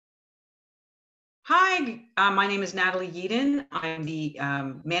Hi, my name is Natalie Yeadon. I'm the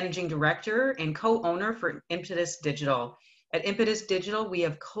managing director and co-owner for Impetus Digital. At Impetus Digital, we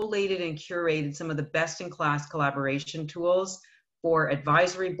have collated and curated some of the best-in-class collaboration tools for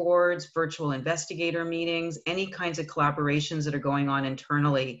advisory boards, virtual investigator meetings, any kinds of collaborations that are going on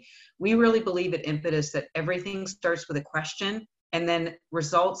internally. We really believe at Impetus that everything starts with a question and then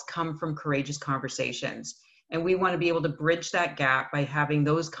results come from courageous conversations. And we want to be able to bridge that gap by having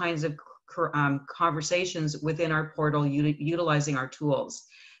those kinds of conversations within our portal, utilizing our tools,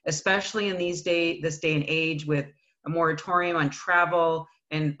 especially in this day and age with a moratorium on travel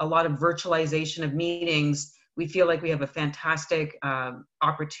and a lot of virtualization of meetings. We feel like we have a fantastic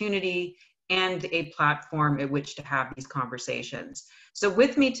opportunity and a platform at which to have these conversations. So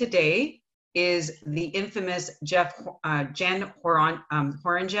with me today is the infamous Jen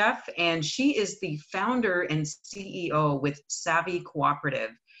Horonjeff, and she is the founder and CEO with Savvy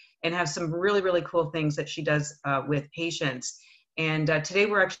Cooperative, and have some really, really cool things that she does with patients. And today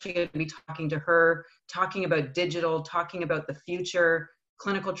we're actually going to be talking to her, talking about digital, talking about the future,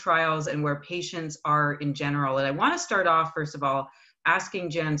 clinical trials, and where patients are in general. And I want to start off, first of all, asking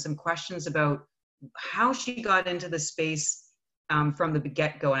Jen some questions about how she got into the space from the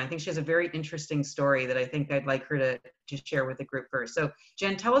get-go. And I think she has a very interesting story that I think I'd like her to share with the group first. So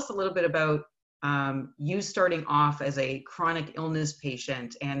Jen, tell us a little bit about you starting off as a chronic illness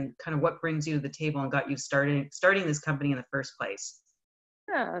patient and kind of what brings you to the table and got you starting this company in the first place.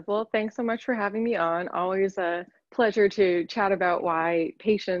 Yeah, well, thanks so much for having me on. Always a pleasure to chat about why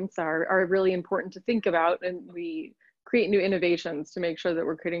patients are really important to think about, and we create new innovations to make sure that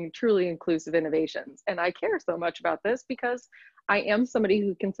we're creating truly inclusive innovations. And I care so much about this because I am somebody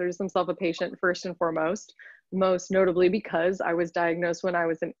who considers himself a patient first and foremost, most notably because I was diagnosed when I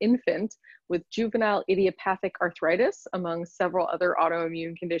was an infant with juvenile idiopathic arthritis, among several other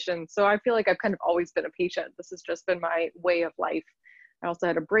autoimmune conditions. So I feel like I've kind of always been a patient. This has just been my way of life. I also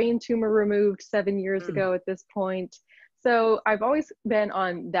had a brain tumor removed 7 years ago at this point. So I've always been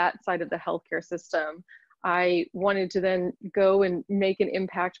on that side of the healthcare system. I wanted to then go and make an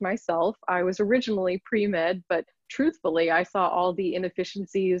impact myself. I was originally pre-med, but truthfully, I saw all the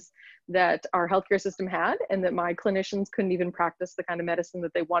inefficiencies that our healthcare system had, and that my clinicians couldn't even practice the kind of medicine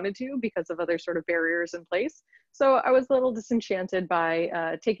that they wanted to because of other sort of barriers in place. So I was a little disenchanted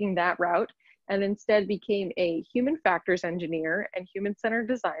by taking that route, and instead became a human factors engineer and human-centered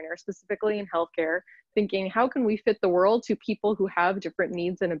designer, specifically in healthcare, thinking how can we fit the world to people who have different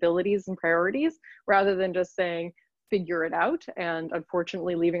needs and abilities and priorities, rather than just saying, figure it out, and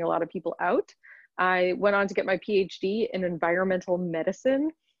unfortunately leaving a lot of people out. I went on to get my PhD in environmental medicine,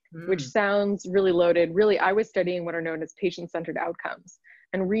 which sounds really loaded. Really, I was studying what are known as patient-centered outcomes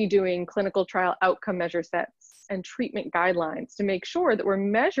and redoing clinical trial outcome measure sets and treatment guidelines to make sure that we're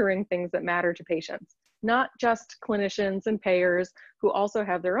measuring things that matter to patients, not just clinicians and payers who also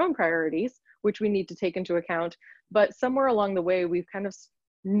have their own priorities, which we need to take into account. But somewhere along the way, we've kind of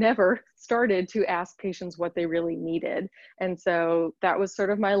never started to ask patients what they really needed. And so that was sort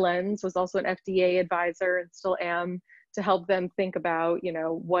of my lens. Was also an FDA advisor and still am, to help them think about,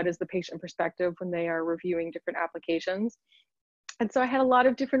 what is the patient perspective when they are reviewing different applications. And so I had a lot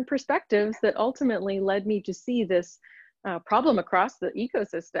of different perspectives that ultimately led me to see this problem across the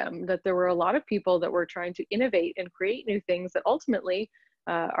ecosystem, that there were a lot of people that were trying to innovate and create new things that ultimately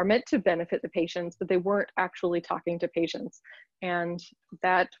are meant to benefit the patients, but they weren't actually talking to patients. And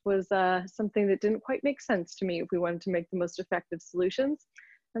that was something that didn't quite make sense to me if we wanted to make the most effective solutions.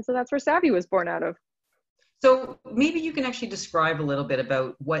 And so that's where Savvy was born out of. So maybe you can actually describe a little bit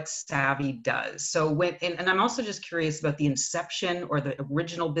about what Savvy does. So and I'm also just curious about the inception or the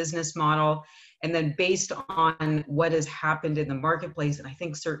original business model, and then based on what has happened in the marketplace, and I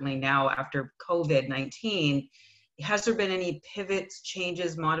think certainly now after COVID-19, has there been any pivots,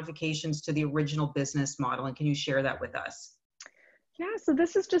 changes, modifications to the original business model? And can you share that with us? Yeah, so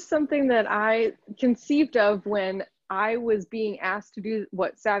this is just something that I conceived of when I was being asked to do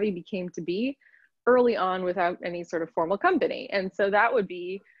what Savvy became to be early on without any sort of formal company. And so that would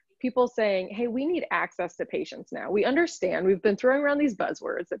be people saying, hey, we need access to patients now. We understand, we've been throwing around these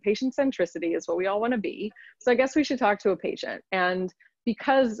buzzwords that patient-centricity is what we all want to be. So I guess we should talk to a patient. And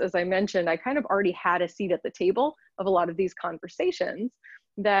because, as I mentioned, I kind of already had a seat at the table of a lot of these conversations,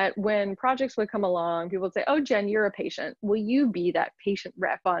 that when projects would come along, people would say, oh, Jen, you're a patient. Will you be that patient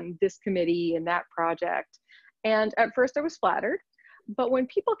rep on this committee and that project? And at first I was flattered. But when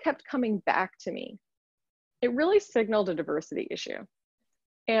people kept coming back to me, it really signaled a diversity issue.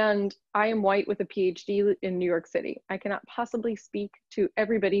 And I am white with a PhD in New York City. I cannot possibly speak to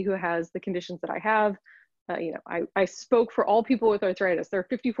everybody who has the conditions that I have. I spoke for all people with arthritis. There are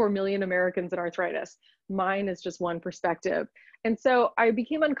 54 million Americans in arthritis. Mine is just one perspective. And so I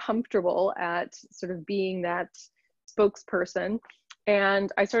became uncomfortable at sort of being that spokesperson.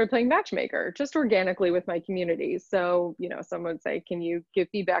 And I started playing matchmaker just organically with my community. So, someone would say, can you give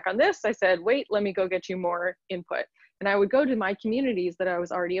feedback on this? I said, wait, let me go get you more input. And I would go to my communities that I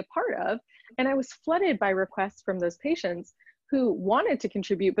was already a part of. And I was flooded by requests from those patients who wanted to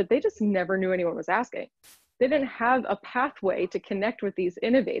contribute, but they just never knew anyone was asking. They didn't have a pathway to connect with these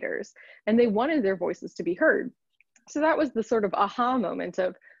innovators, and they wanted their voices to be heard. So that was the sort of aha moment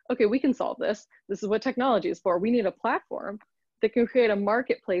of, okay, we can solve this. This is what technology is for. We need a platform that can create a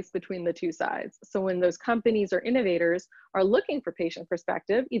marketplace between the two sides. So when those companies or innovators are looking for patient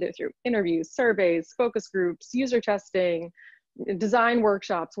perspective, either through interviews, surveys, focus groups, user testing, design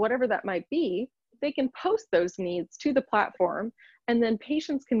workshops, whatever that might be, they can post those needs to the platform, and then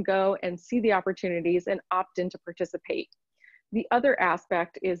patients can go and see the opportunities and opt in to participate. The other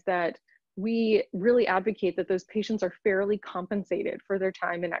aspect is that we really advocate that those patients are fairly compensated for their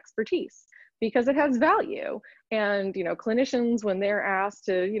time and expertise, because it has value. And clinicians, when they're asked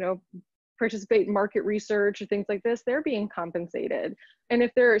to participate in market research or things like this, they're being compensated. And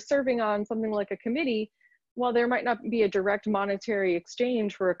if they're serving on something like a committee, while there might not be a direct monetary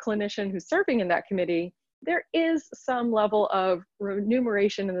exchange for a clinician who's serving in that committee, there is some level of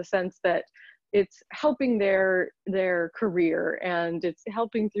remuneration in the sense that it's helping their career, and it's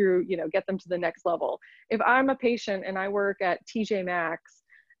helping through, get them to the next level. If I'm a patient and I work at TJ Maxx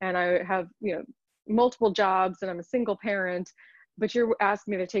and I have, multiple jobs and I'm a single parent, but you're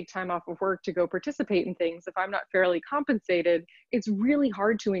asking me to take time off of work to go participate in things, if I'm not fairly compensated, it's really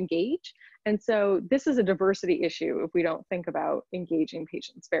hard to engage. And so this is a diversity issue if we don't think about engaging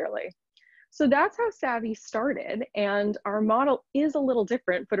patients fairly. So that's how Savvy started. And our model is a little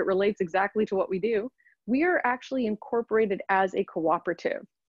different, but it relates exactly to what we do. We are actually incorporated as a cooperative,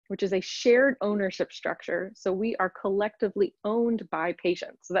 which is a shared ownership structure. So we are collectively owned by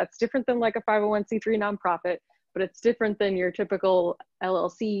patients. So that's different than like a 501c3 nonprofit, but it's different than your typical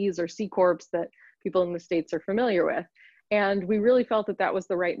LLCs or C Corps that people in the States are familiar with. And we really felt that that was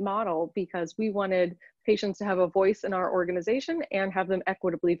the right model, because we wanted patients to have a voice in our organization and have them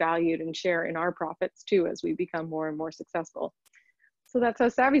equitably valued and share in our profits too as we become more and more successful. So that's how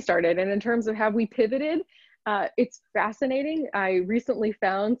Savvy started. And in terms of have we pivoted, it's fascinating. I recently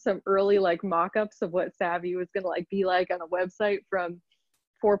found some early mock-ups of what Savvy was gonna be like on a website from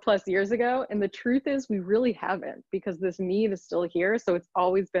 4+ years ago. And the truth is we really haven't, because this need is still here. So it's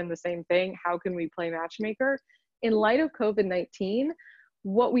always been the same thing. How can we play matchmaker? In light of COVID-19,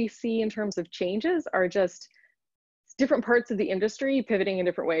 what we see in terms of changes are just different parts of the industry pivoting in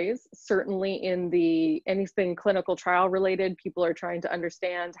different ways. Certainly in anything clinical trial related, people are trying to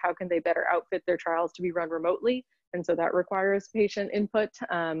understand how can they better outfit their trials to be run remotely. And so that requires patient input.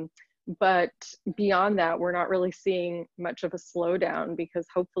 But beyond that, we're not really seeing much of a slowdown, because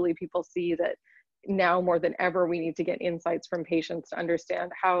hopefully people see that now more than ever, we need to get insights from patients to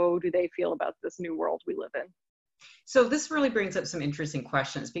understand how do they feel about this new world we live in. So this really brings up some interesting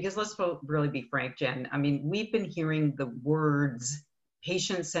questions, because let's really be frank, Jen. I mean, we've been hearing the words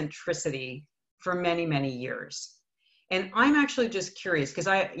patient centricity for many, many years. And I'm actually just curious, because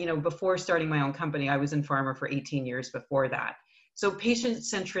before starting my own company, I was in pharma for 18 years before that. So patient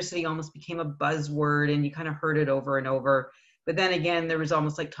centricity almost became a buzzword, and you kind of heard it over and over. But then again, there was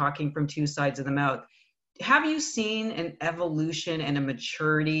almost like talking from two sides of the mouth. Have you seen an evolution and a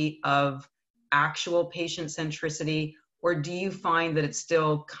maturity of actual patient centricity, or do you find that it's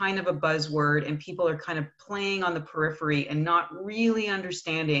still kind of a buzzword and people are kind of playing on the periphery and not really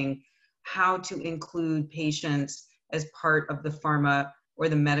understanding how to include patients as part of the pharma or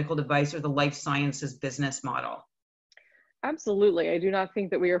the medical device or the life sciences business model? Absolutely. I do not think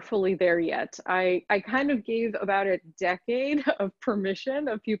that we are fully there yet. I kind of gave about a decade of permission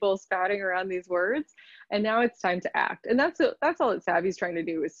of people spouting around these words, and now it's time to act. And that's all that Savvy's trying to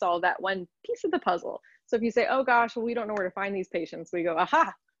do, is solve that one piece of the puzzle. So if you say, oh gosh, well, we don't know where to find these patients, we go,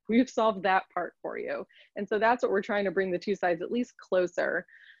 aha, we've solved that part for you. And so that's what we're trying to bring the two sides at least closer.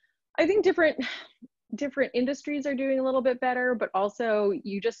 I think different industries are doing a little bit better, but also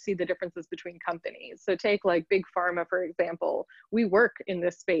you just see the differences between companies. So take big pharma, for example. We work in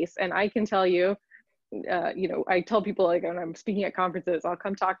this space, and I can tell you, I tell people when I'm speaking at conferences, I'll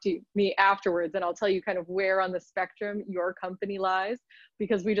come talk to me afterwards and I'll tell you kind of where on the spectrum your company lies,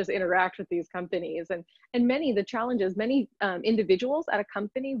 because we just interact with these companies. And many individuals at a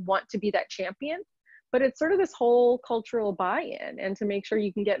company want to be that champion, but it's sort of this whole cultural buy-in, and to make sure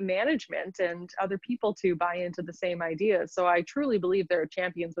you can get management and other people to buy into the same ideas. So I truly believe there are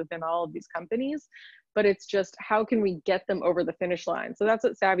champions within all of these companies. but it's just how can we get them over the finish line? So that's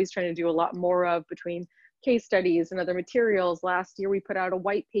what Savvy's trying to do a lot more of, between case studies and other materials. Last year, we put out a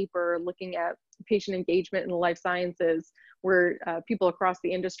white paper looking at patient engagement in the life sciences, where people across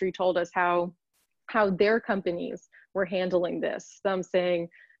the industry told us how their companies were handling this. Some saying,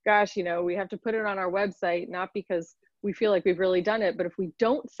 gosh, you know, we have to put it on our website, not because we feel like we've really done it, but if we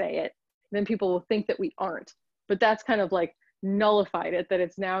don't say it, then people will think that we aren't. But that's kind of like nullified it, that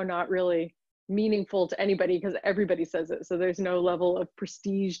it's now not really meaningful to anybody because everybody says it. So there's no level of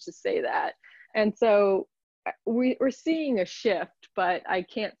prestige to say that. And so we're seeing a shift, but I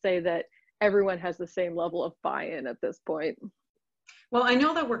can't say that everyone has the same level of buy-in at this point. Well, I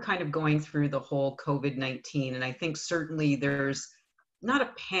know that we're kind of going through the whole COVID-19, and I think certainly there's not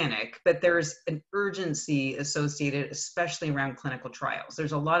a panic, but there's an urgency associated, especially around clinical trials.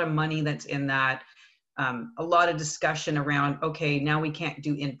 There's a lot of money that's in that, a lot of discussion around, okay, now we can't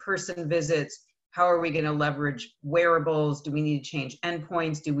do in-person visits. How are we going to leverage wearables? Do we need to change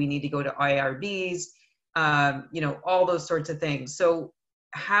endpoints? Do we need to go to IRBs? You know, all those sorts of things. So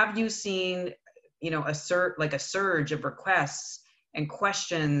have you seen, you know, a surge of requests and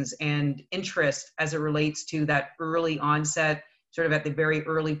questions and interest as it relates to that early onset, sort of at the very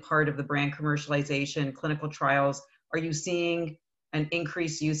early part of the brand commercialization, clinical trials? Are you seeing an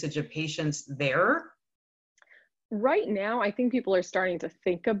increased usage of patients there? Right now, I think people are starting to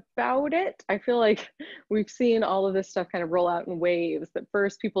think about it. I feel like we've seen all of this stuff kind of roll out in waves. That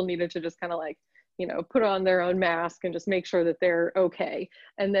first people needed to just kind of like, you know, put on their own mask and just make sure that they're okay.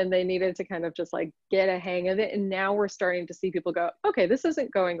 And then they needed to kind of just like get a hang of it. And now we're starting to see people go, okay, this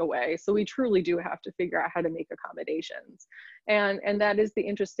isn't going away. So we truly do have to figure out how to make accommodations. And that is the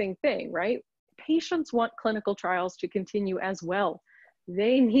interesting thing, right? Patients want clinical trials to continue as well.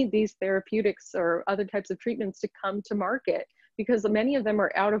 They need these therapeutics or other types of treatments to come to market, because many of them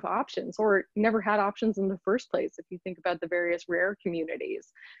are out of options or never had options in the first place, if you think about the various rare communities.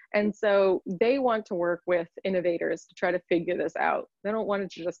 And so they want to work with innovators to try to figure this out. They don't want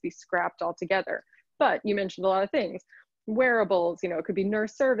it to just be scrapped altogether. But you mentioned a lot of things. Wearables, you know, it could be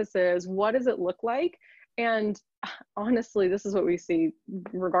nurse services. What does it look like? And honestly, this is what we see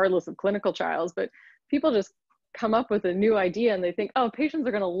regardless of clinical trials, but people just come up with a new idea and they think, oh, patients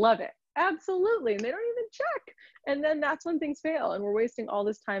are going to love it. Absolutely. And they don't even check. And then that's when things fail and we're wasting all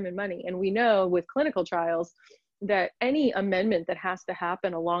this time and money. And we know with clinical trials that any amendment that has to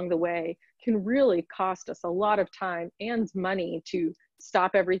happen along the way can really cost us a lot of time and money to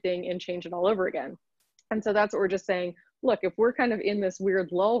stop everything and change it all over again. And so that's what we're just saying. Look, if we're kind of in this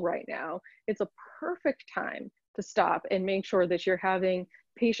weird lull right now, it's a perfect time to stop and make sure that you're having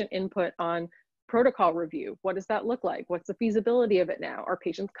patient input on protocol review. What does that look like? What's the feasibility of it now? Are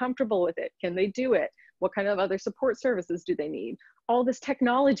patients comfortable with it? Can they do it? What kind of other support services do they need? All this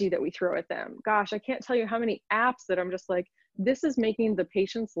technology that we throw at them. Gosh, I can't tell you how many apps that I'm just like, this is making the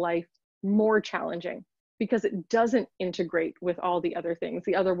patient's life more challenging because it doesn't integrate with all the other things,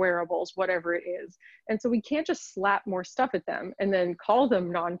 the other wearables, whatever it is. And so we can't just slap more stuff at them and then call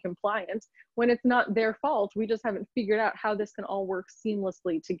them non-compliant when it's not their fault. We just haven't figured out how this can all work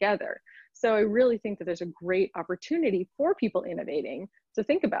seamlessly together. So I really think that there's a great opportunity for people innovating to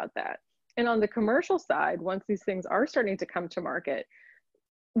think about that. And on the commercial side, once these things are starting to come to market,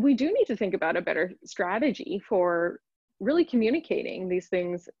 we do need to think about a better strategy for really communicating these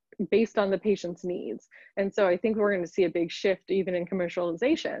things based on the patient's needs. And so I think we're going to see a big shift even in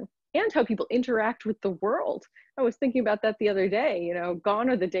commercialization and how people interact with the world. I was thinking about that the other day. You know, gone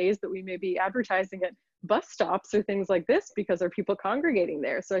are the days that we may be advertising at bus stops or things like this because there are people congregating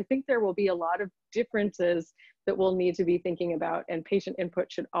there. So I think there will be a lot of differences that we'll need to be thinking about, and patient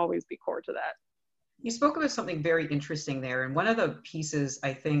input should always be core to that. You spoke about something very interesting there. And one of the pieces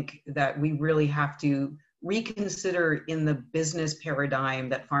I think that we really have to reconsider in the business paradigm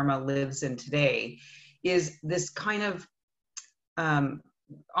that pharma lives in today is this kind of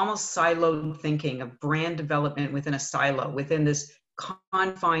almost siloed thinking of brand development within a silo, within this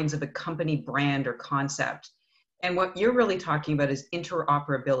confines of a company brand or concept. And what you're really talking about is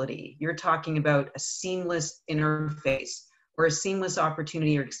interoperability. You're talking about a seamless interface or a seamless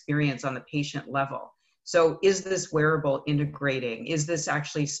opportunity or experience on the patient level. So is this wearable integrating? Is this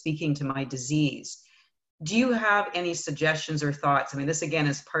actually speaking to my disease? Do you have any suggestions or thoughts? I mean, this again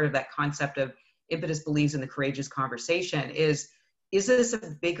is part of that concept of Impetus believes in the courageous conversation. Is this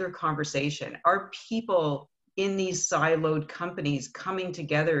a bigger conversation? Are people in these siloed companies coming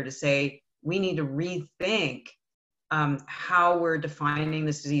together to say, we need to rethink how we're defining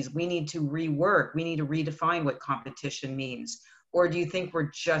this disease? We need to rework. We need to redefine what competition means. Or do you think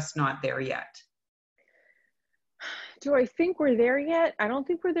we're just not there yet? Do I think we're there yet? I don't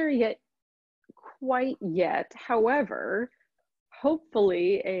think we're there yet quite yet. However,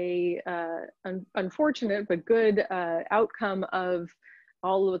 hopefully unfortunate but good outcome of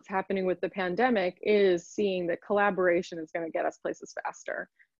all of what's happening with the pandemic is seeing that collaboration is going to get us places faster.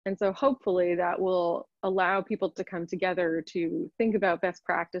 And so hopefully that will allow people to come together to think about best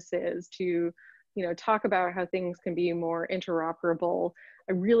practices, to talk about how things can be more interoperable.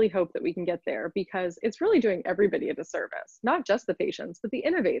 I really hope that we can get there, because it's really doing everybody a disservice, not just the patients, but the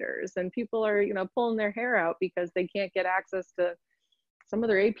innovators. And people are, pulling their hair out because they can't get access to some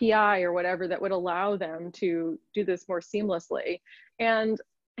other API or whatever that would allow them to do this more seamlessly. And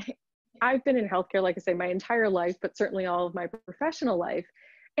I've been in healthcare, like I say, my entire life, but certainly all of my professional life.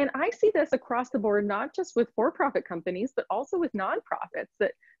 And I see this across the board, not just with for-profit companies, but also with nonprofits,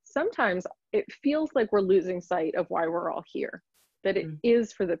 that sometimes it feels like we're losing sight of why we're all here, that it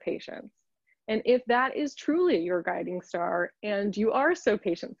is for the patients. And if that is truly your guiding star and you are so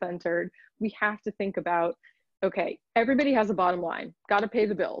patient-centered, we have to think about, okay, everybody has a bottom line, got to pay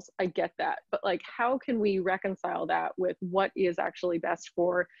the bills. I get that. But like, how can we reconcile that with what is actually best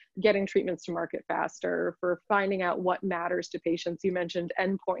for getting treatments to market faster, for finding out what matters to patients? You mentioned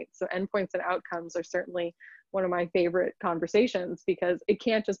endpoints. So endpoints and outcomes are certainly one of my favorite conversations, because it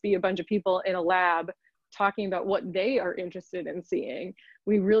can't just be a bunch of people in a lab talking about what they are interested in seeing.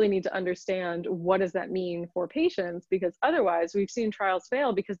 We really need to understand, what does that mean for patients? Because otherwise we've seen trials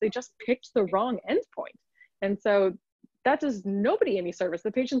fail because they just picked the wrong endpoint. And so that does nobody any service.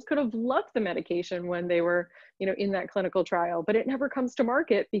 The patients could have loved the medication when they were, in that clinical trial, but it never comes to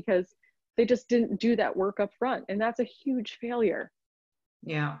market because they just didn't do that work up front. And that's a huge failure.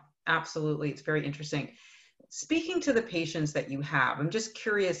 Yeah, absolutely. It's very interesting. Speaking to the patients that you have, I'm just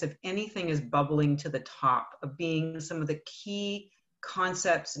curious if anything is bubbling to the top of being some of the key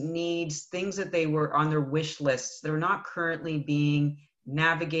concepts, needs, things that they were on their wish lists that are not currently being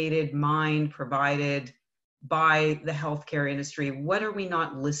navigated, mined, provided by the healthcare industry. What are we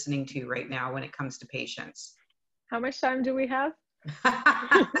not listening to right now when it comes to patients? How much time do we have?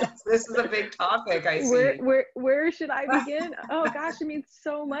 This is a big topic, I see. Where should I begin? Oh gosh, I mean,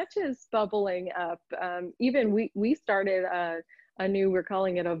 so much is bubbling up. Even we started a new, we're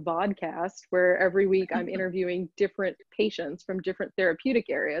calling it a vodcast, where every week I'm interviewing different patients from different therapeutic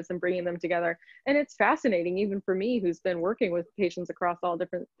areas and bringing them together. And it's fascinating, even for me, who's been working with patients across all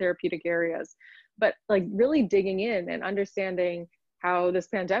different therapeutic areas, but like really digging in and understanding how this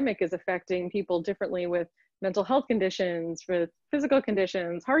pandemic is affecting people differently, with mental health conditions, with physical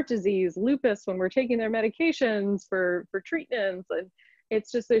conditions, heart disease, lupus, when we're taking their medications for treatments. And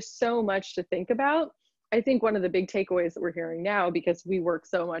it's just, there's so much to think about. I think one of the big takeaways that we're hearing now, because we work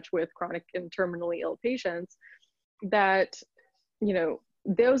so much with chronic and terminally ill patients, that,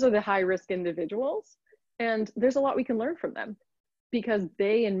 those are the high risk individuals. And there's a lot we can learn from them, because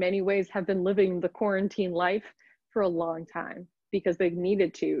they in many ways have been living the quarantine life for a long time, because they've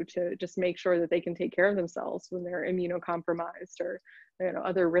needed to just make sure that they can take care of themselves when they're immunocompromised or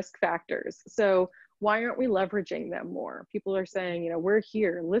other risk factors. So why aren't we leveraging them more? People are saying, we're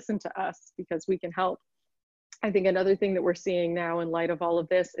here, listen to us because we can help. I think another thing that we're seeing now in light of all of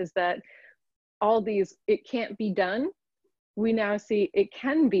this is that all these, it can't be done, we now see it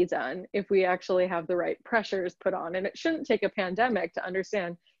can be done if we actually have the right pressures put on. And it shouldn't take a pandemic to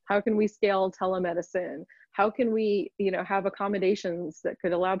understand, how can we scale telemedicine? How can we, have accommodations that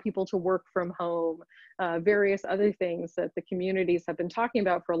could allow people to work from home? Various other things that the communities have been talking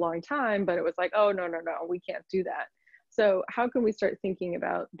about for a long time, but it was like, oh, no, we can't do that. So how can we start thinking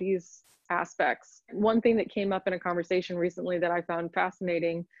about these aspects? One thing that came up in a conversation recently that I found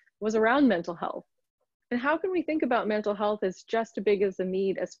fascinating was around mental health. And how can we think about mental health as just as big as a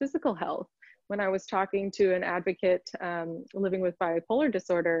need as physical health? When I was talking to an advocate living with bipolar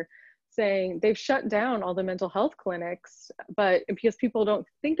disorder, saying they've shut down all the mental health clinics, but because people don't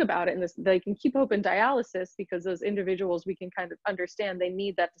think about it, and they can keep open dialysis because those individuals, we can kind of understand they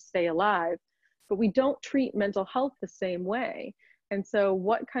need that to stay alive, but we don't treat mental health the same way. And so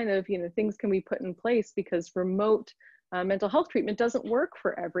what kind of things can we put in place, because remote mental health treatment doesn't work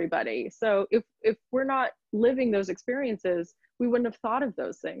for everybody. So if we're not living those experiences, we wouldn't have thought of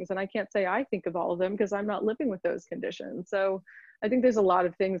those things. And I can't say I think of all of them because I'm not living with those conditions. So I think there's a lot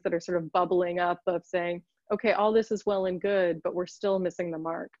of things that are sort of bubbling up of saying, okay, all this is well and good, but we're still missing the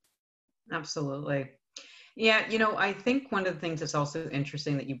mark. Absolutely. Yeah, I think one of the things that's also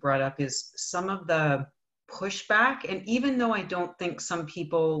interesting that you brought up is some of the pushback. And even though I don't think some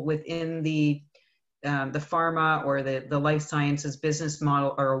people within the pharma or the life sciences business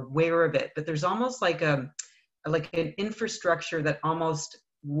model are aware of it, but there's almost like an infrastructure that almost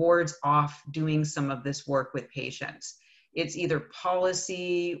wards off doing some of this work with patients. It's either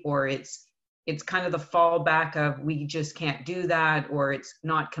policy or it's it's kind of the fallback of we just can't do that, or it's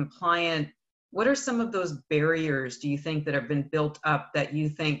not compliant. What are some of those barriers, do you think, that have been built up that you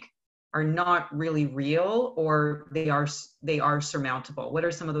think are not really real, or they are surmountable? What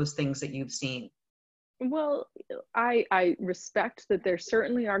are some of those things that you've seen? Well, I respect that there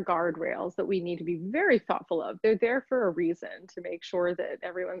certainly are guardrails that we need to be very thoughtful of. They're there for a reason, to make sure that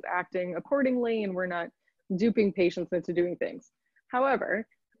everyone's acting accordingly and we're not duping patients into doing things. However,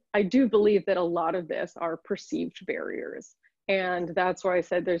 I do believe that a lot of this are perceived barriers. And that's why I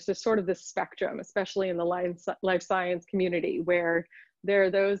said there's just sort of this spectrum, especially in the life science community, where there are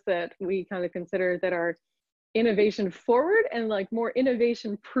those that we kind of consider that are innovation forward and like more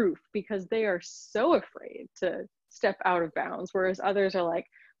innovation proof, because they are so afraid to step out of bounds, whereas others are like,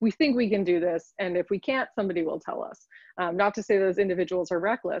 we think we can do this, and if we can't, somebody will tell us. Not to say those individuals are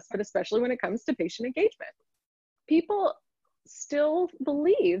reckless, but especially when it comes to patient engagement, people still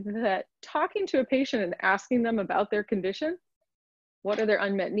believe that talking to a patient and asking them about their condition, what are their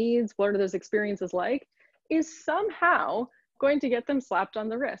unmet needs, what are those experiences like, is somehow going to get them slapped on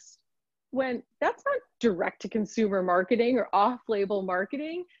the wrist, when that's not direct to consumer marketing or off-label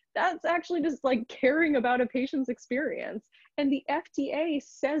marketing. That's actually just like caring about a patient's experience. And the FDA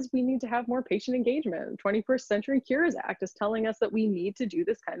says we need to have more patient engagement. The 21st Century Cures Act is telling us that we need to do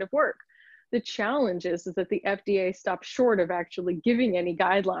this kind of work. The challenge is that the FDA stops short of actually giving any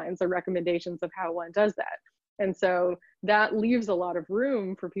guidelines or recommendations of how one does that. And so that leaves a lot of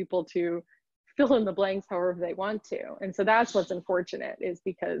room for people to fill in the blanks however they want to. And so that's what's unfortunate, is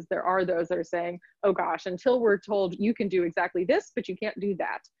because there are those that are saying, oh gosh, until we're told you can do exactly this, but you can't do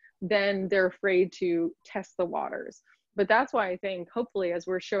that, then they're afraid to test the waters. But that's why I think hopefully as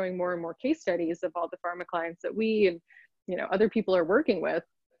we're showing more and more case studies of all the pharma clients that we and other people are working with,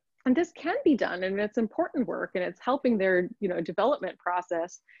 and this can be done, and it's important work, and it's helping their development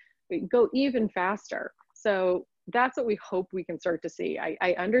process go even faster. So that's what we hope we can start to see.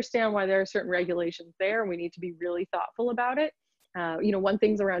 I understand why there are certain regulations there, and we need to be really thoughtful about it. One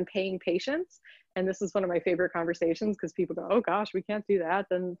thing's around paying patients, and this is one of my favorite conversations, because people go, oh gosh, we can't do that,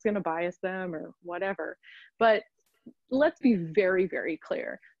 then it's going to bias them or whatever. But let's be very, very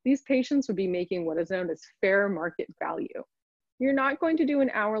clear. These patients would be making what is known as fair market value. You're not going to do an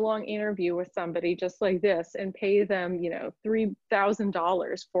hour-long interview with somebody just like this and pay them,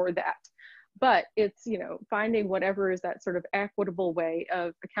 $3,000 for that. But it's, finding whatever is that sort of equitable way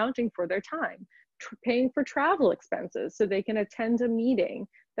of accounting for their time, paying for travel expenses so they can attend a meeting.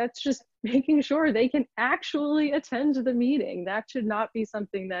 That's just making sure they can actually attend the meeting. That should not be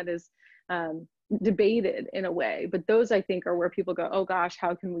something that is debated in a way. But those, I think, are where people go, oh gosh,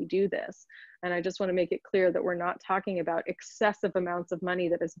 how can we do this? And I just want to make it clear that we're not talking about excessive amounts of money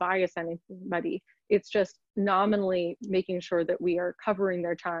that is bias anybody. It's just nominally making sure that we are covering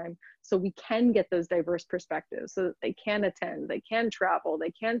their time so we can get those diverse perspectives, so that they can attend, they can travel,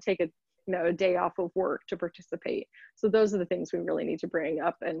 they can take a day off of work to participate. So those are the things we really need to bring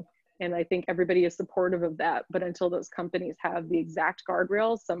up. And I think everybody is supportive of that. But until those companies have the exact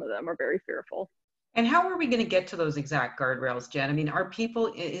guardrails, some of them are very fearful. And how are we going to get to those exact guardrails, Jen? I mean, are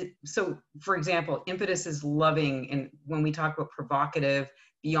people, so for example, Impetus is loving, and when we talk about provocative,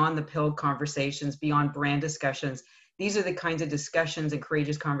 beyond the pill conversations, beyond brand discussions, these are the kinds of discussions and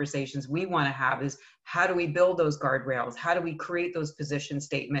courageous conversations we want to have, is how do we build those guardrails? How do we create those position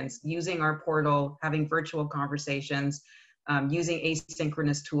statements using our portal, having virtual conversations, using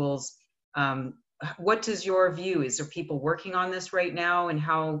asynchronous tools? What is your view? Is there people working on this right now, and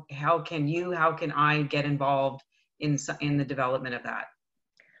how can I get involved in the development of that?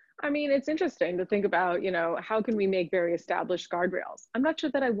 I mean, it's interesting to think about, how can we make very established guardrails? I'm not sure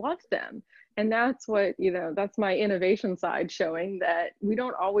that I want them. And that's what, that's my innovation side, showing that we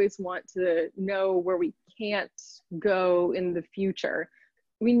don't always want to know where we can't go in the future.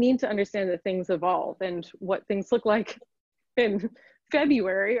 We need to understand that things evolve, and what things look like in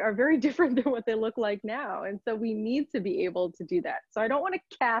February are very different than what they look like now. And so we need to be able to do that. So I don't want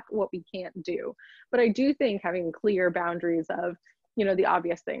to cap what we can't do, but I do think having clear boundaries of, the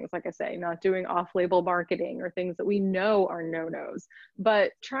obvious things, like I say, not doing off-label marketing or things that we know are no-nos,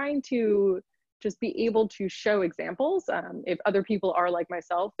 but trying to just be able to show examples. If other people are like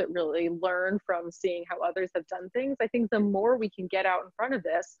myself that really learn from seeing how others have done things, I think the more we can get out in front of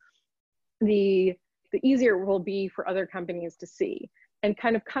this, the easier it will be for other companies to see. And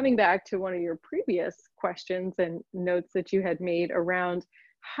kind of coming back to one of your previous questions and notes that you had made around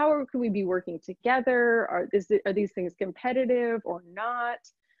how can we be working together? Are these things competitive or not?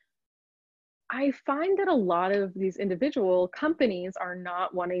 I find that a lot of these individual companies are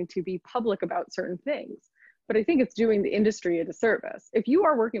not wanting to be public about certain things, but I think it's doing the industry a disservice. If you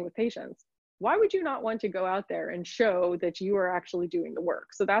are working with patients, why would you not want to go out there and show that you are actually doing the work?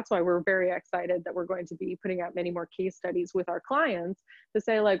 So that's why we're very excited that we're going to be putting out many more case studies with our clients to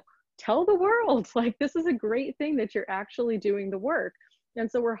say, like, tell the world, like, this is a great thing that you're actually doing the work. And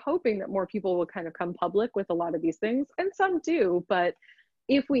so we're hoping that more people will kind of come public with a lot of these things, and some do, but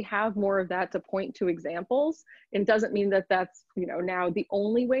if we have more of that to point to examples, it doesn't mean that that's, you know, now the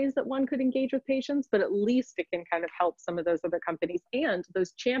only ways that one could engage with patients, but at least it can kind of help some of those other companies, and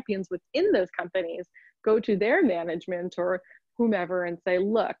those champions within those companies go to their management or whomever and say,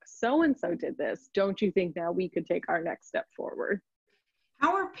 look, so-and-so did this. Don't you think now we could take our next step forward?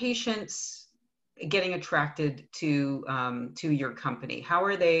 How are patients getting attracted to your company? How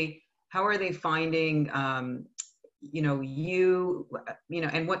are they finding and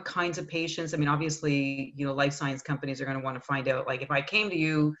what kinds of patients? I mean, obviously, life science companies are going to want to find out, like, if I came to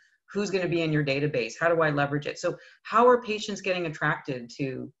you, who's going to be in your database? How do I leverage it? So how are patients getting attracted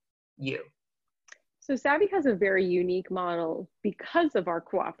to you? So Savvy has a very unique model because of our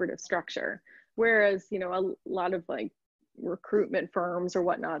cooperative structure. Whereas, a lot of like recruitment firms or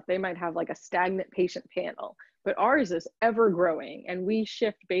whatnot, they might have like a stagnant patient panel, but ours is ever growing and we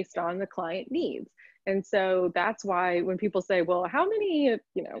shift based on the client needs. And so that's why when people say, well, how many,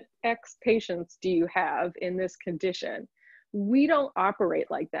 X patients do you have in this condition? We don't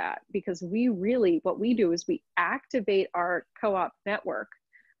operate like that, because what we do is we activate our co-op network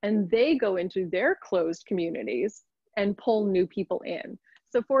and they go into their closed communities and pull new people in.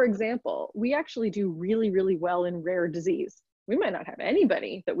 So for example, we actually do really, really well in rare disease. We might not have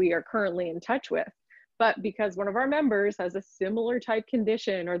anybody that we are currently in touch with, but because one of our members has a similar type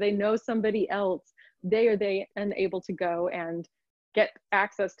condition or they know somebody else, they are able to go and get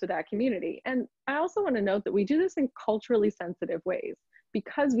access to that community. And I also want to note that we do this in culturally sensitive ways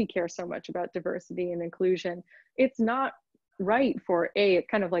because we care so much about diversity and inclusion. It's not right for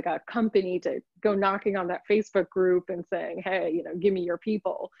kind of like a company to go knocking on that Facebook group and saying, hey, give me your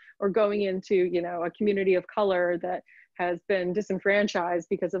people, or going into, a community of color that has been disenfranchised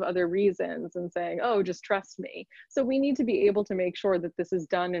because of other reasons and saying, oh, just trust me. So we need to be able to make sure that this is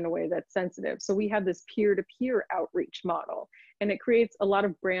done in a way that's sensitive. So we have this peer-to-peer outreach model, and it creates a lot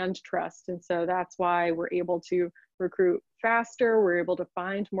of brand trust. And so that's why we're able to recruit faster. We're able to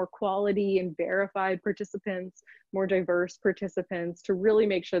find more quality and verified participants, more diverse participants, to really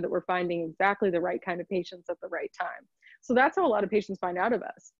make sure that we're finding exactly the right kind of patients at the right time. So that's how a lot of patients find out of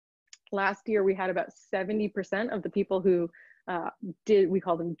us. Last year, we had about 70% of the people who we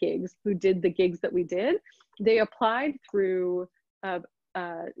call them gigs, who did the gigs that we did. They applied through a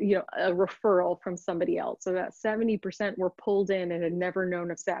referral from somebody else. So that 70% were pulled in and had never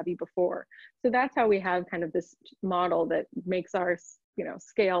known of Savvy before. So that's how we have kind of this model that makes our,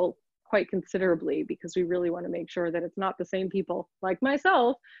 scale quite considerably, because we really want to make sure that it's not the same people like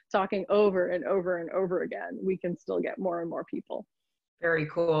myself talking over and over and over again. We can still get more and more people. Very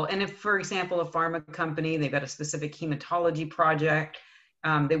cool. And if, for example, a pharma company, they've got a specific hematology project,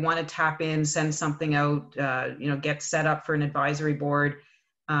 they want to tap in, send something out, get set up for an advisory board,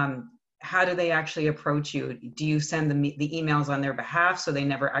 how do they actually approach you? Do you send them the emails on their behalf so they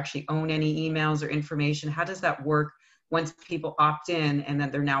never actually own any emails or information? How does that work once people opt in and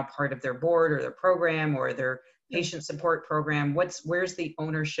then they're now part of their board or their program or their patient support program? Where's the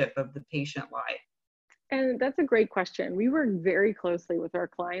ownership of the patient lie? And that's a great question. We work very closely with our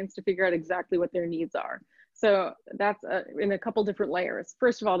clients to figure out exactly what their needs are. So that's in a couple different layers.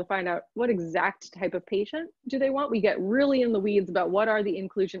 First of all, to find out what exact type of patient do they want. We get really in the weeds about what are the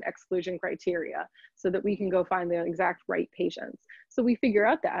inclusion exclusion criteria so that we can go find the exact right patients. So we figure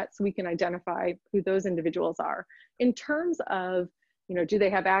out that so we can identify who those individuals are. In terms of, do they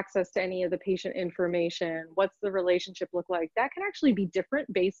have access to any of the patient information? What's the relationship look like? That can actually be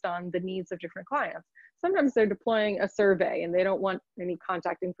different based on the needs of different clients. Sometimes they're deploying a survey and they don't want any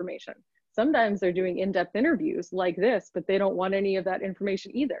contact information. Sometimes they're doing in-depth interviews like this, but they don't want any of that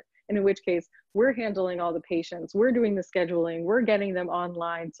information either. And in which case, we're handling all the patients, we're doing the scheduling, we're getting them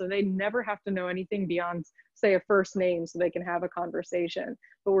online, so they never have to know anything beyond, say, a first name so they can have a conversation.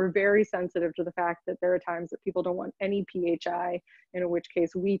 But we're very sensitive to the fact that there are times that people don't want any PHI, in which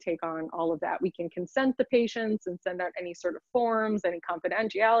case we take on all of that. We can consent the patients and send out any sort of forms, any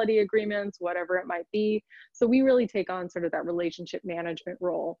confidentiality agreements, whatever it might be. So we really take on sort of that relationship management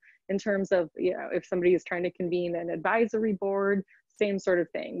role in terms of, if somebody is trying to convene an advisory board, same sort of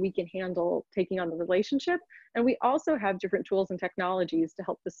thing. We can handle taking on the relationship. And we also have different tools and technologies to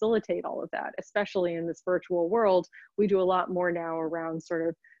help facilitate all of that, especially in this virtual world. We do a lot more now around sort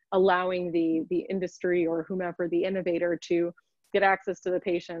of allowing the industry or whomever, the innovator, to get access to the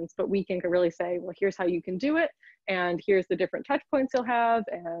patients, but we can really say, well, here's how you can do it, and here's the different touch points you'll have,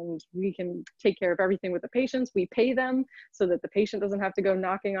 and we can take care of everything with the patients. We pay them so that the patient doesn't have to go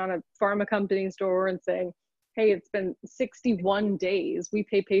knocking on a pharma company's door and saying, hey, it's been 61 days. We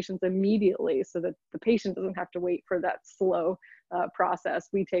pay patients immediately so that the patient doesn't have to wait for that slow process.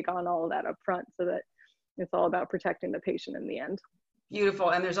 We take on all of that up front so that it's all about protecting the patient in the end. Beautiful.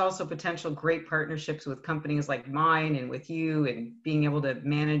 And there's also potential great partnerships with companies like mine and with you, and being able to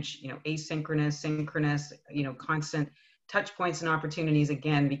manage, asynchronous, synchronous, constant touch points and opportunities,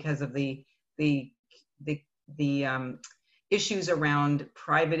 again, because of the issues around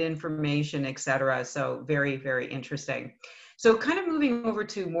private information, et cetera. So very, very interesting. So kind of moving over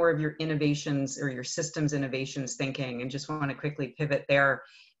to more of your innovations or your systems innovations thinking, and just want to quickly pivot there,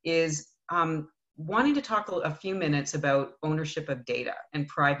 is wanting to talk a few minutes about ownership of data and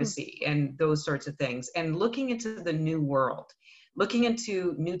privacy and those sorts of things, and looking into the new world, looking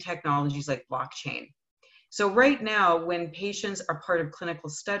into new technologies like blockchain. So right now, when patients are part of clinical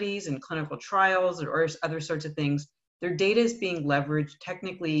studies and clinical trials or other sorts of things, their data is being leveraged,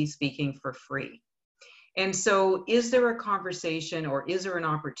 technically speaking, for free. And so is there a conversation, or is there an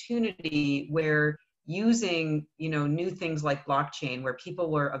opportunity where using, new things like blockchain, where people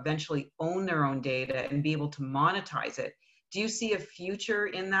will eventually own their own data and be able to monetize it? Do you see a future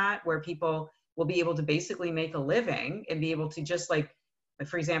in that, where people will be able to basically make a living and be able to, just like,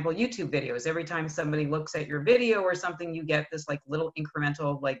 for example, YouTube videos, every time somebody looks at your video or something, you get this like little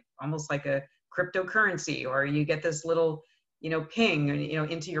incremental, like almost like a cryptocurrency, or you get this little, ping,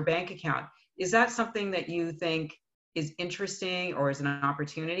 into your bank account. Is that something that you think is interesting or is an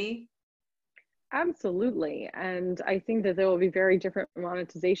opportunity? Absolutely. And I think that there will be very different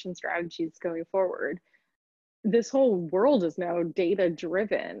monetization strategies going forward. This whole world is now data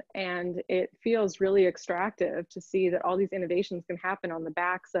driven, and it feels really extractive to see that all these innovations can happen on the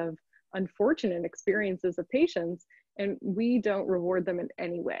backs of unfortunate experiences of patients, and we don't reward them in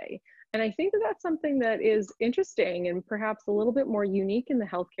any way. And I think that that's something that is interesting and perhaps a little bit more unique in the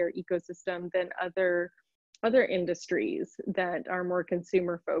healthcare ecosystem than other industries that are more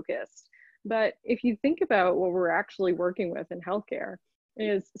consumer focused. But if you think about what we're actually working with in healthcare,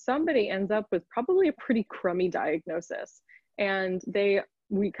 is somebody ends up with probably a pretty crummy diagnosis, and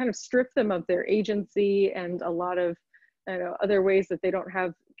we kind of strip them of their agency and a lot of other ways that they don't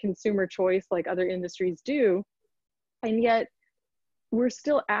have consumer choice like other industries do. And yet we're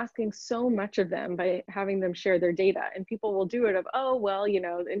still asking so much of them by having them share their data, and people will do it of, oh, well,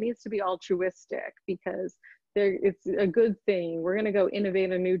 it needs to be altruistic because it's a good thing. We're going to go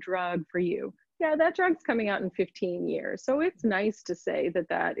innovate a new drug for you. Yeah, that drug's coming out in 15 years. So it's nice to say that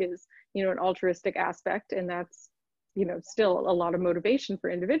that is, an altruistic aspect, and that's, still a lot of motivation for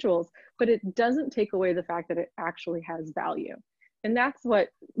individuals, but it doesn't take away the fact that it actually has value. And that's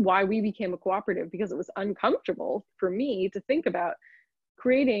why we became a cooperative, because it was uncomfortable for me to think about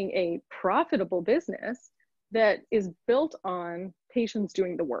creating a profitable business that is built on patients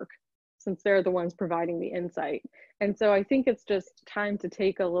doing the work, since they're the ones providing the insight. And so I think it's just time to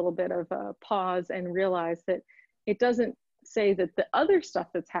take a little bit of a pause and realize that it doesn't say that the other stuff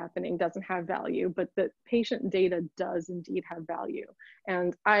that's happening doesn't have value, but that patient data does indeed have value.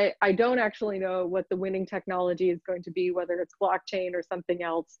 And I don't actually know what the winning technology is going to be, whether it's blockchain or something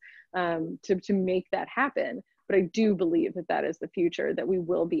else, to make that happen. But I do believe that that is the future, that we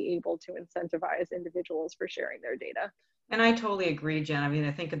will be able to incentivize individuals for sharing their data. And I totally agree, Jen. I mean,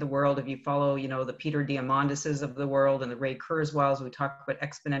 I think in the world, if you follow, the Peter Diamondises of the world and the Ray Kurzweils, we talk about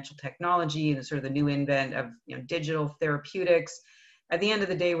exponential technology and sort of the new invent of, digital therapeutics. At the end of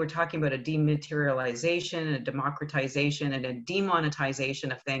the day, we're talking about a dematerialization, a democratization, and a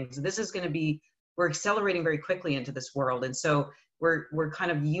demonetization of things. This is going to be, we're accelerating very quickly into this world. And so we're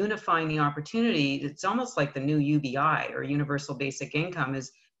kind of unifying the opportunity. It's almost like the new UBI, or universal basic income,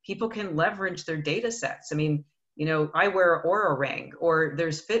 is people can leverage their data sets. I mean, I wear an Oura ring, or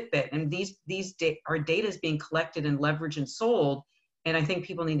there's Fitbit, and our data is being collected and leveraged and sold. And I think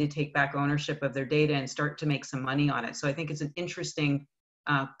people need to take back ownership of their data and start to make some money on it. So I think it's an interesting,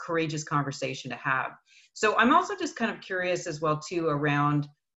 courageous conversation to have. So I'm also just kind of curious as well too around,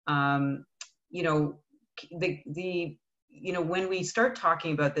 when we start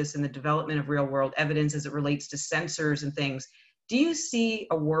talking about this in the development of real world evidence as it relates to sensors and things, do you see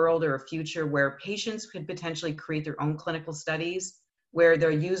a world or a future where patients could potentially create their own clinical studies, where they'll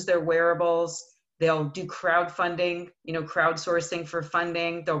use their wearables, they'll do crowdfunding, crowdsourcing for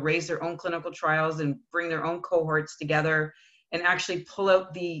funding, they'll raise their own clinical trials and bring their own cohorts together and actually pull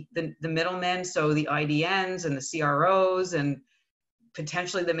out the middlemen, so the IDNs and the CROs and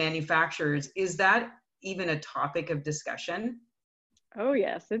potentially the manufacturers? Is that even a topic of discussion? Oh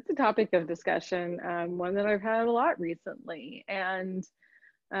yes, it's a topic of discussion, one that I've had a lot recently. And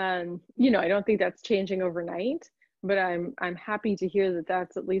I don't think that's changing overnight, but I'm happy to hear that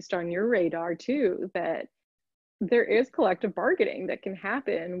that's at least on your radar too, that there is collective bargaining that can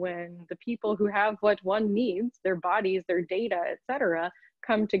happen when the people who have what one needs, their bodies, their data, et cetera,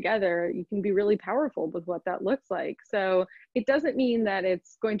 come together. You can be really powerful with what that looks like. So it doesn't mean that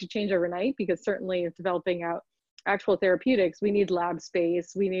it's going to change overnight, because certainly if developing out actual therapeutics, we need lab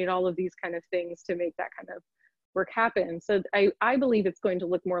space, we need all of these kind of things to make that kind of work happen. So I believe it's going to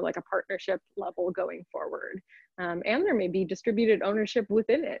look more like a partnership level going forward. And there may be distributed ownership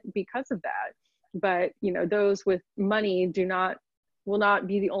within it because of that. But those with money will not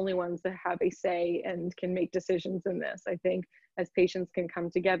be the only ones that have a say and can make decisions in this. I think as patients can come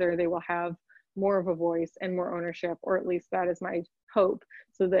together, they will have more of a voice and more ownership, or at least that is my hope,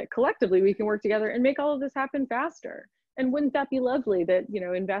 so that collectively we can work together and make all of this happen faster. And wouldn't that be lovely that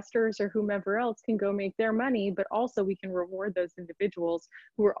investors or whomever else can go make their money, but also we can reward those individuals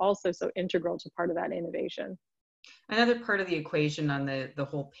who are also so integral to part of that innovation. Another part of the equation on the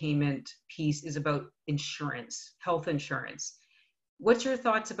whole payment piece is about insurance, health insurance. What's your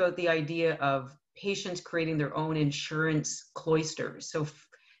thoughts about the idea of patients creating their own insurance cloisters? So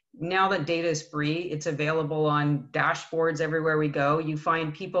now that data is free, it's available on dashboards everywhere we go. You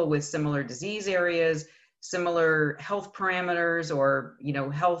find people with similar disease areas, similar health parameters, or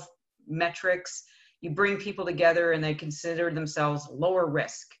health metrics. You bring people together and they consider themselves lower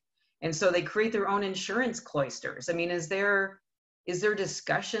risk. And so they create their own insurance cloisters. I mean, is there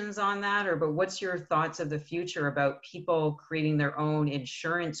discussions on that, but what's your thoughts of the future about people creating their own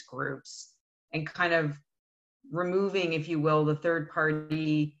insurance groups and kind of removing, if you will, the third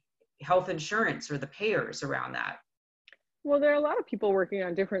party health insurance or the payers around that? Well, there are a lot of people working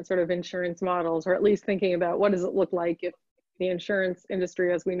on different sort of insurance models, or at least thinking about what does it look like if the insurance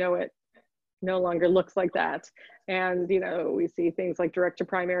industry as we know it no longer looks like that. And we see things like direct to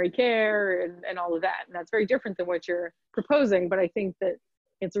primary care and all of that, and that's very different than what you're proposing, but I think that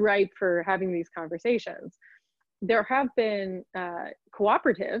it's ripe for having these conversations. There have been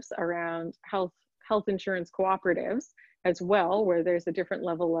cooperatives around health insurance cooperatives as well, where there's a different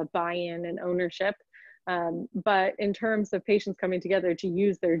level of buy-in and ownership. But in terms of patients coming together to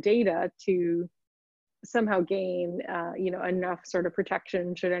use their data to somehow gain enough sort of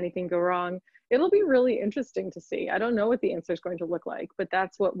protection should anything go wrong, it'll be really interesting to see. I don't know what the answer is going to look like, but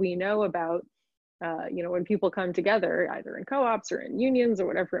that's what we know about when people come together, either in co-ops or in unions or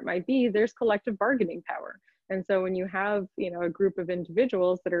whatever it might be, there's collective bargaining power. And so when you have a group of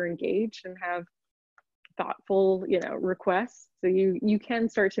individuals that are engaged and have thoughtful requests, so you can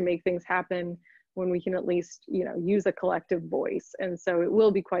start to make things happen when we can at least use a collective voice. And so it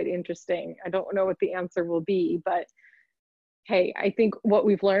will be quite interesting. I don't know what the answer will be, but hey, I think what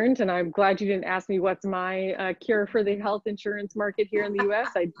we've learned, and I'm glad you didn't ask me what's my cure for the health insurance market here in the US.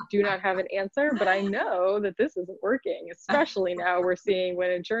 I do not have an answer, but I know that this isn't working, especially now we're seeing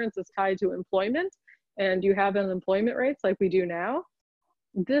when insurance is tied to employment and you have unemployment rates like we do now.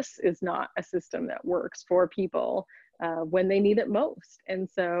 This is not a system that works for people when they need it most. And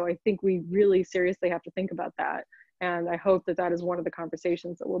so I think we really seriously have to think about that. And I hope that that is one of the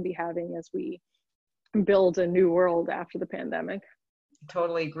conversations that we'll be having as we build a new world after the pandemic.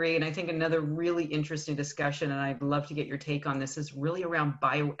 Totally agree. And I think another really interesting discussion, and I'd love to get your take on this, is really around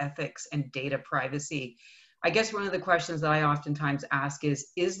bioethics and data privacy. I guess one of the questions that I oftentimes ask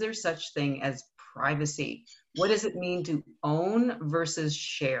is there such thing as privacy? What does it mean to own versus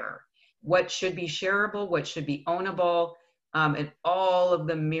share? What should be shareable? What should be ownable? And all of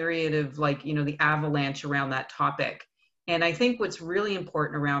the myriad of the avalanche around that topic. And I think what's really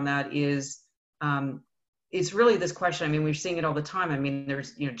important around that is it's really this question. I mean, we're seeing it all the time. I mean,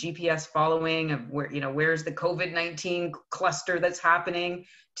 there's GPS following of where where's the COVID-19 cluster that's happening,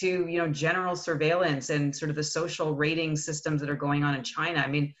 to general surveillance and sort of the social rating systems that are going on in China. I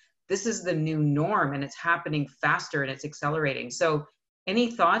mean, this is the new norm, and it's happening faster and it's accelerating. So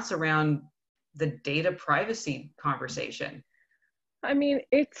any thoughts around the data privacy conversation? I mean,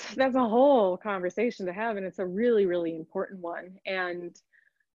 that's a whole conversation to have, and it's a really, really important one. And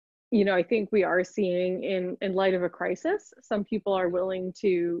I think we are seeing in light of a crisis, some people are willing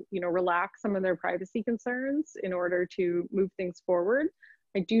to, relax some of their privacy concerns in order to move things forward.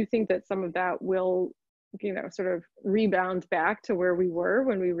 I do think that some of that will, sort of rebound back to where we were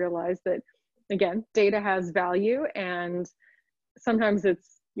when we realized that, again, data has value, and sometimes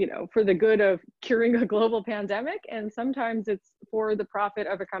it's, for the good of curing a global pandemic, and sometimes it's for the profit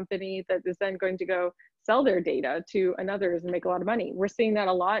of a company that is then going to go sell their data to others and make a lot of money. We're seeing that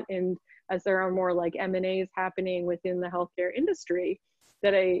a lot as there are more like M&As happening within the healthcare industry,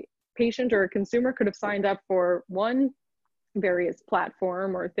 that a patient or a consumer could have signed up for one various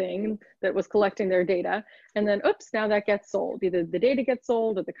platform or thing that was collecting their data, and then oops, now that gets sold. Either the data gets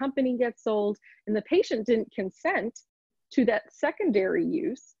sold or the company gets sold, and the patient didn't consent to that secondary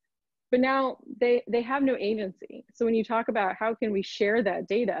use, but now they have no agency. So when you talk about how can we share that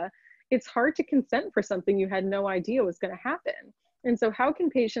data, it's hard to consent for something you had no idea was going to happen. And so how can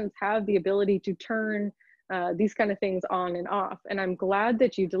patients have the ability to turn these kind of things on and off? And I'm glad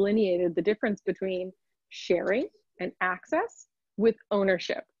that you delineated the difference between sharing and access with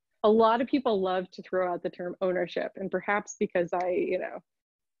ownership. A lot of people love to throw out the term ownership, and perhaps because I,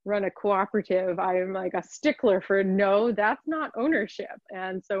 run a cooperative, I am like a stickler for no, that's not ownership.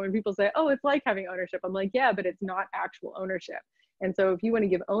 And so when people say, oh, it's like having ownership, I'm like, yeah, but it's not actual ownership. And so if you want to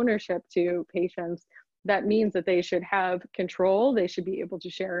give ownership to patients, that means that they should have control, they should be able to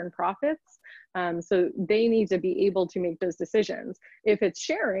share in profits. So they need to be able to make those decisions. If it's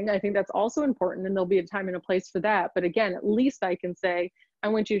sharing, I think that's also important, and there'll be a time and a place for that. But again, at least I can say, I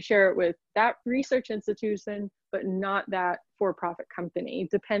want you to share it with that research institution, but not that for-profit company,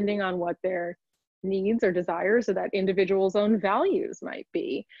 depending on what their needs or desires or that individual's own values might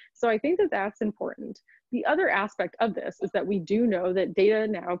be. So I think that that's important. The other aspect of this is that we do know that data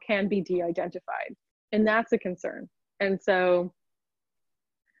now can be de-identified, and that's a concern. And so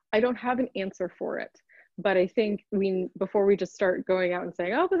I don't have an answer for it, but I think before we just start going out and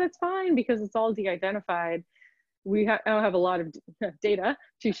saying, oh, but that's fine because it's all de-identified, we now have a lot of data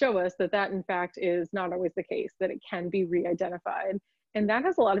to show us that that in fact is not always the case, that it can be re-identified. And that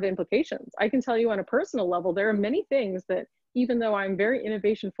has a lot of implications. I can tell you on a personal level, there are many things that even though I'm very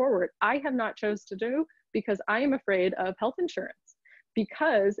innovation forward, I have not chose to do because I am afraid of health insurance.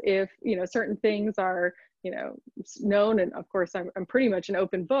 Because if certain things are known, and of course I'm pretty much an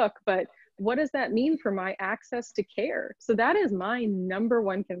open book, but what does that mean for my access to care? So that is my number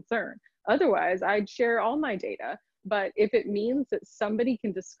one concern. Otherwise, I'd share all my data. But if it means that somebody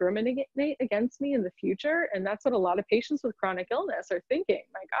can discriminate against me in the future, and that's what a lot of patients with chronic illness are thinking,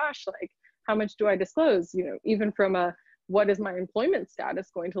 my gosh, like, how much do I disclose? Even from what is my employment status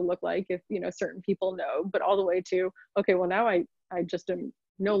going to look like if, certain people know, but all the way to, okay, well, now I just am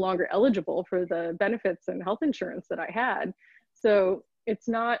no longer eligible for the benefits and health insurance that I had. So it's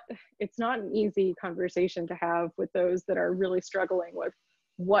not an easy conversation to have with those that are really struggling with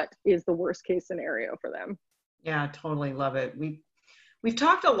what is the worst case scenario for them. Yeah, totally love it. We've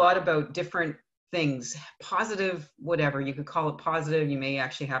talked a lot about different things, positive, whatever, you could call it positive. You may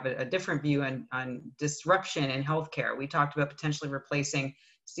actually have a different view on disruption in healthcare. We talked about potentially replacing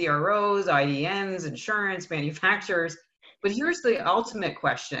CROs, IDNs, insurance, manufacturers. But here's the ultimate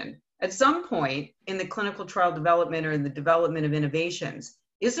question. At some point in the clinical trial development or in the development of innovations,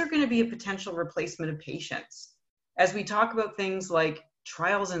 is there going to be a potential replacement of patients? As we talk about things like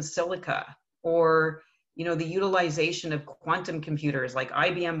trials in silica, or the utilization of quantum computers like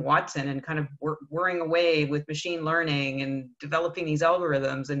IBM Watson, and kind of whirring away with machine learning and developing these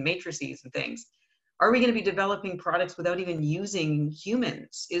algorithms and matrices and things. Are we going to be developing products without even using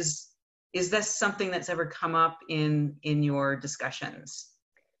humans? Is this something that's ever come up in your discussions?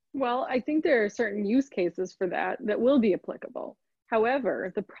 Well, I think there are certain use cases for that will be applicable.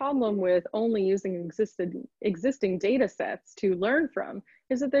 However, the problem with only using existing data sets to learn from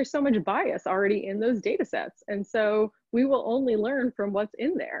is that there's so much bias already in those data sets. And so we will only learn from what's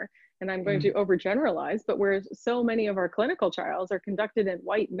in there. And I'm going to overgeneralize, but whereas so many of our clinical trials are conducted in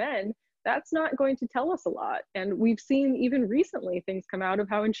white men, that's not going to tell us a lot. And we've seen even recently things come out of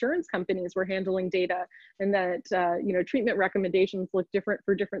how insurance companies were handling data, and that treatment recommendations look different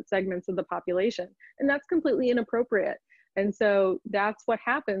for different segments of the population. And that's completely inappropriate. And so that's what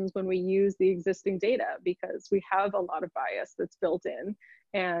happens when we use the existing data, because we have a lot of bias that's built in,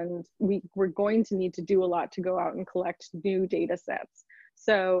 and we're going to need to do a lot to go out and collect new data sets.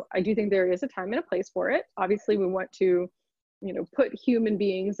 So I do think there is a time and a place for it. Obviously, we want to put human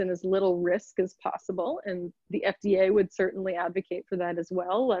beings in as little risk as possible, and the FDA would certainly advocate for that as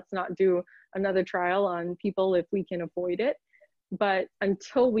well. Let's not do another trial on people if we can avoid it. But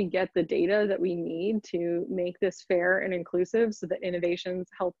until we get the data that we need to make this fair and inclusive so that innovations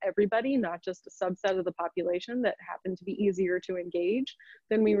help everybody, not just a subset of the population that happen to be easier to engage,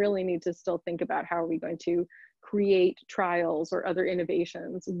 then we really need to still think about how are we going to create trials or other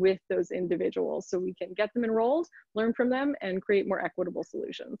innovations with those individuals so we can get them enrolled, learn from them, and create more equitable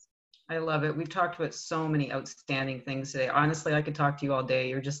solutions. I love it. We've talked about so many outstanding things today. Honestly, I could talk to you all day.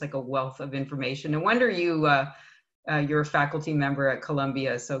 You're just like a wealth of information. No wonder you you're a faculty member at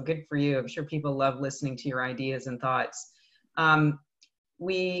Columbia, so good for you. I'm sure people love listening to your ideas and thoughts.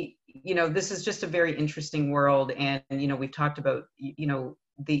 This is just a very interesting world, and we've talked about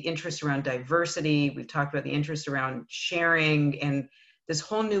the interest around diversity. We've talked about the interest around sharing and this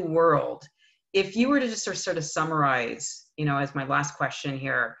whole new world. If you were to just sort of summarize, as my last question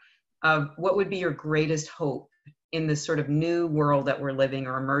here, what would be your greatest hope in this sort of new world that we're living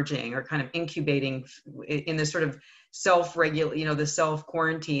or emerging or kind of incubating in this sort of the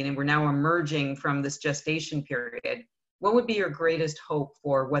self-quarantine, and we're now emerging from this gestation period? What would be your greatest hope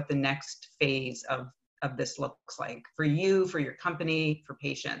for what the next phase of this looks like for you, for your company, for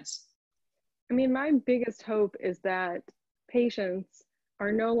patients? I mean, my biggest hope is that patients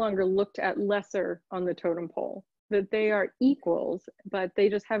are no longer looked at lesser on the totem pole, that they are equals, but they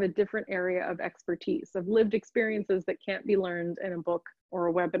just have a different area of expertise, of lived experiences that can't be learned in a book or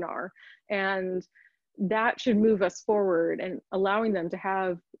a webinar. And that should move us forward and allowing them to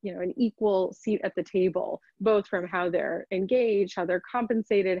have, an equal seat at the table, both from how they're engaged, how they're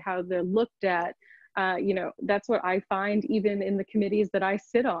compensated, how they're looked at. That's what I find even in the committees that I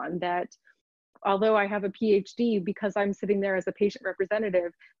sit on, that although I have a PhD, because I'm sitting there as a patient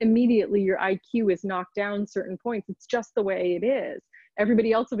representative, immediately your IQ is knocked down certain points. It's just the way it is.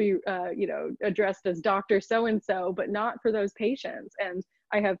 Everybody else will be, addressed as Dr. So-and-so, but not for those patients. And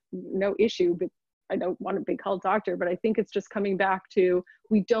I have no issue, but I don't want to be called doctor, but I think it's just coming back to,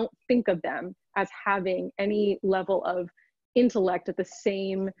 we don't think of them as having any level of intellect at the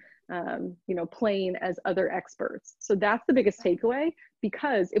same plane as other experts. So that's the biggest takeaway,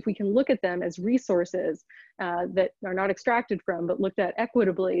 because if we can look at them as resources that are not extracted from, but looked at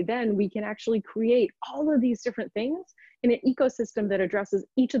equitably, then we can actually create all of these different things in an ecosystem that addresses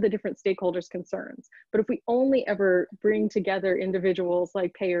each of the different stakeholders' concerns. But if we only ever bring together individuals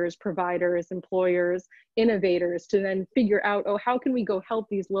like payers, providers, employers, innovators to then figure out, oh, how can we go help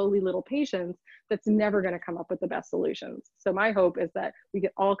these lowly little patients, that's never going to come up with the best solutions. So my hope is that we can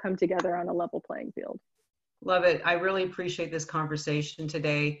all come together on a level playing field. Love it. I really appreciate this conversation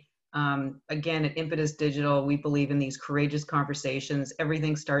today. Again, at Impetus Digital, we believe in these courageous conversations.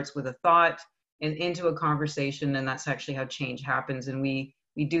 Everything starts with a thought and into a conversation, and that's actually how change happens. And we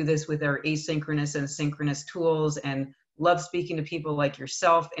do this with our asynchronous and synchronous tools, and love speaking to people like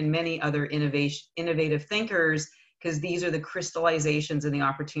yourself and many other innovative thinkers, because these are the crystallizations and the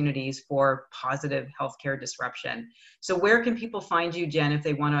opportunities for positive healthcare disruption. So where can people find you, Jen, if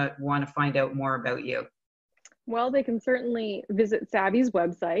they want to find out more about you? Well, they can certainly visit Savvy's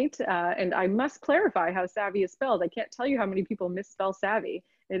website, and I must clarify how Savvy is spelled. I can't tell you how many people misspell Savvy.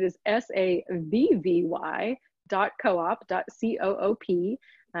 It is savvy.coop.coop.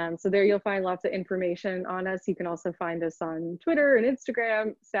 So there you'll find lots of information on us. You can also find us on Twitter and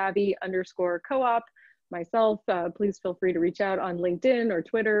Instagram, savvy_coop. Myself, please feel free to reach out on LinkedIn or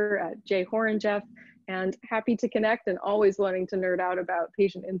Twitter at Horonjeff, and happy to connect and always wanting to nerd out about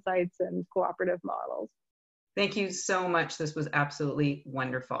patient insights and cooperative models. Thank you so much. This was absolutely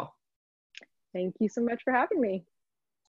wonderful. Thank you so much for having me.